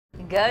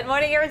Good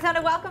morning,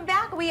 Arizona. Welcome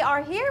back. We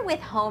are here with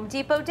Home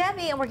Depot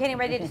Debbie, and we're getting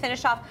ready to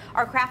finish off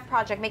our craft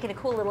project, making a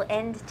cool little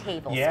end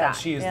table. Yeah,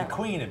 Scott. she is the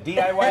queen of DIY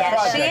Yes,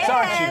 projects, she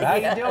aren't you? is. How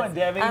you doing,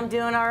 Debbie? I'm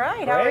doing all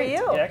right. Great. How are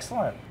you?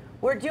 Excellent.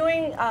 We're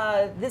doing,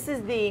 this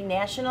is the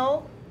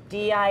National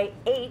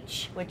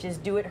DIH, which is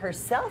Do It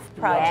Herself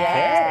project.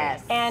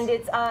 Yes. And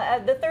it's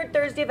the third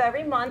Thursday of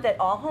every month at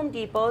all Home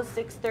Depots,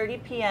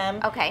 6:30 p.m.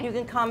 Okay. You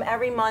can come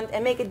every month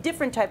and make a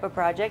different type of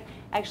project.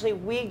 Actually,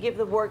 we give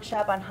the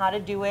workshop on how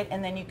to do it,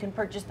 and then you can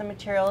purchase the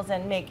materials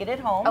and make it at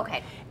home.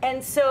 Okay.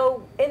 And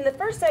so in the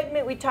first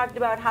segment, we talked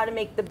about how to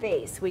make the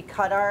base. We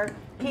cut our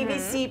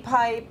PVC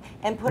pipe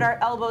and put our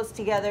elbows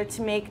together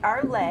to make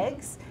our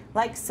legs,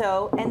 like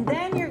so. And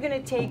then you're going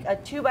to take a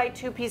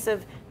 2x2 piece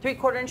of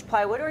 3/4 inch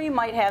plywood, or you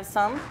might have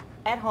some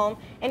at home,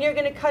 and you're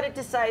going to cut it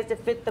to size to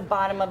fit the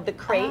bottom of the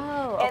crate,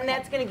 Oh, okay. and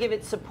that's going to give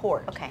it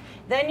support. Okay.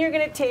 Then you're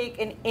going to take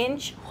an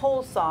inch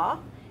hole saw,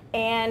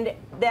 and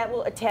that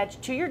will attach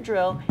to your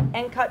drill,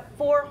 and cut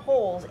 4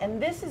 holes,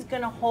 and this is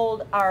going to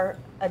hold our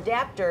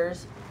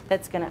adapters.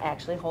 That's going to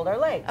actually hold our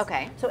legs.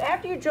 Okay. So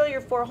after you drill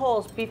your 4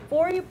 holes,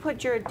 before you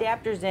put your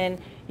adapters in,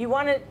 you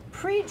want to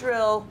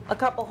pre-drill a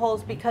couple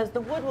holes because the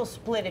wood will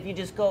split if you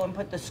just go and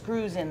put the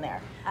screws in there.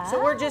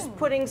 So we're just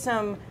putting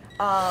some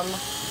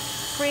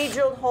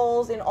pre-drilled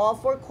holes in all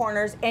 4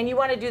 corners, and you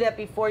want to do that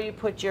before you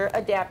put your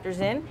adapters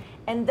in.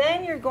 And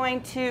then you're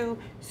going to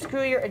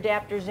screw your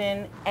adapters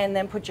in and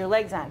then put your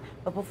legs on.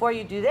 But before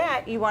you do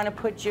that, you want to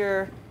put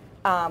your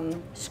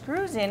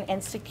screws in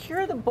and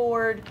secure the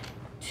board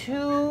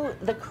to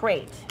the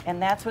crate, and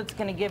that's what's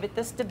going to give it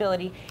the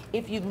stability.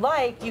 If you'd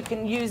like, you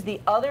can use the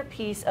other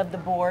piece of the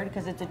board,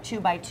 because it's a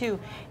 2x2,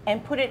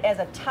 and put it as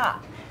a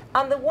top.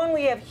 On the one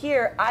we have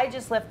here, I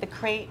just left the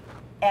crate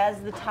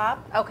as the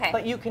top, Okay.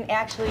 but you can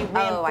actually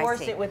Oh, I reinforce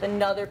see. it with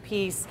another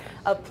piece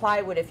of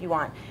plywood if you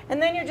want.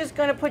 And then you're just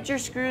going to put your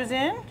screws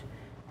in,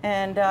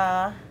 and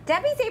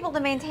Debbie's able to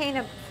maintain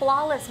a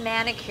flawless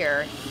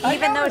manicure, I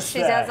even though noticed she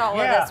that. does all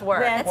Yeah. of this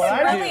work. That's That's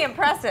When I really do-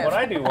 impressive. When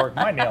I do work,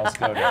 my nails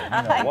go down. You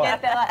know I what?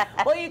 get that.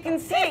 Well, you can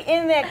see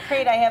in that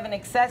crate I have an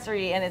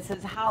accessory, and it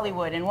says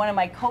Hollywood. And one of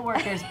my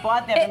coworkers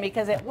bought that for me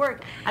because at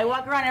work I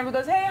walk around and everyone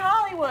goes, "Hey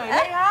Hollywood,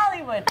 hey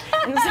Hollywood!"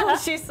 And so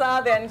she saw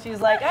that and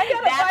she's like, "I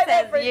gotta That buy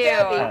that says for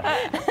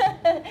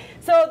you. Debbie."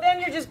 So then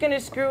you're just going to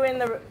screw in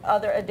the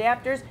other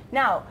adapters.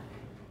 Now,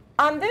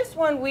 on this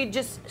one, we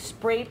just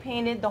spray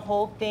painted the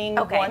whole thing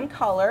Okay. one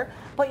color,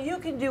 but you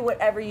can do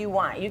whatever you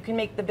want. You can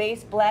make the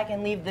base black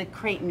and leave the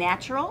crate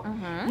natural.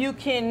 You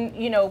can,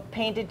 you know,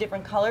 paint it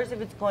different colors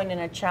if it's going in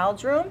a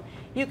child's room.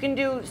 You can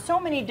do so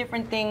many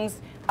different things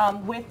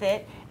with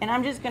it. And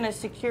I'm just going to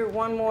secure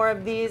one more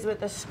of these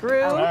with a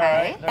screw.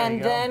 Okay. There you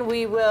And go. then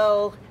we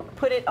will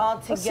put it all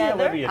Let's see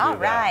together. Olivia do All that.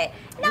 right.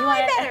 No, You I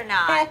want- better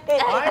not.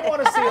 I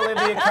want to see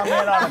Olivia come in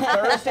on a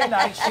Thursday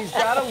night. She's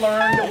got to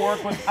learn to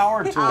work with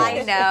power tools.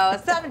 I know.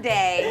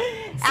 Someday.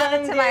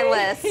 Add it to my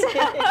list.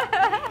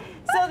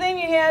 So then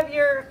you have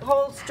your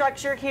whole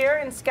structure here,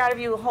 and Scott, if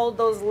you hold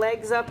those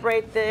legs up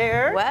right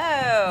there.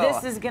 Whoa.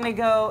 This is going to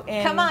go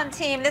in. Come on,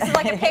 team. This is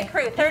like a pit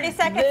crew. 30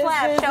 seconds This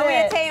left. is Show me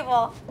a it.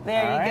 table.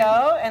 There All you right.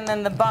 go. And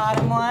then the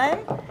bottom one.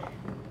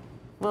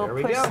 We'll There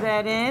we push go.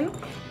 that in.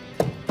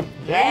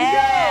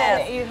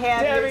 Yes. And you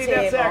have Debbie, your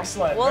table. that's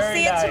excellent. We'll Very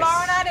see you nice.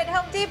 tomorrow night at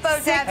Home Depot,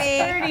 Debbie.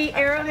 6:30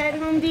 Arrowhead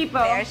Home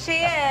Depot. There she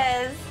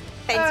is.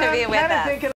 Thanks for being with Kinda us. thinking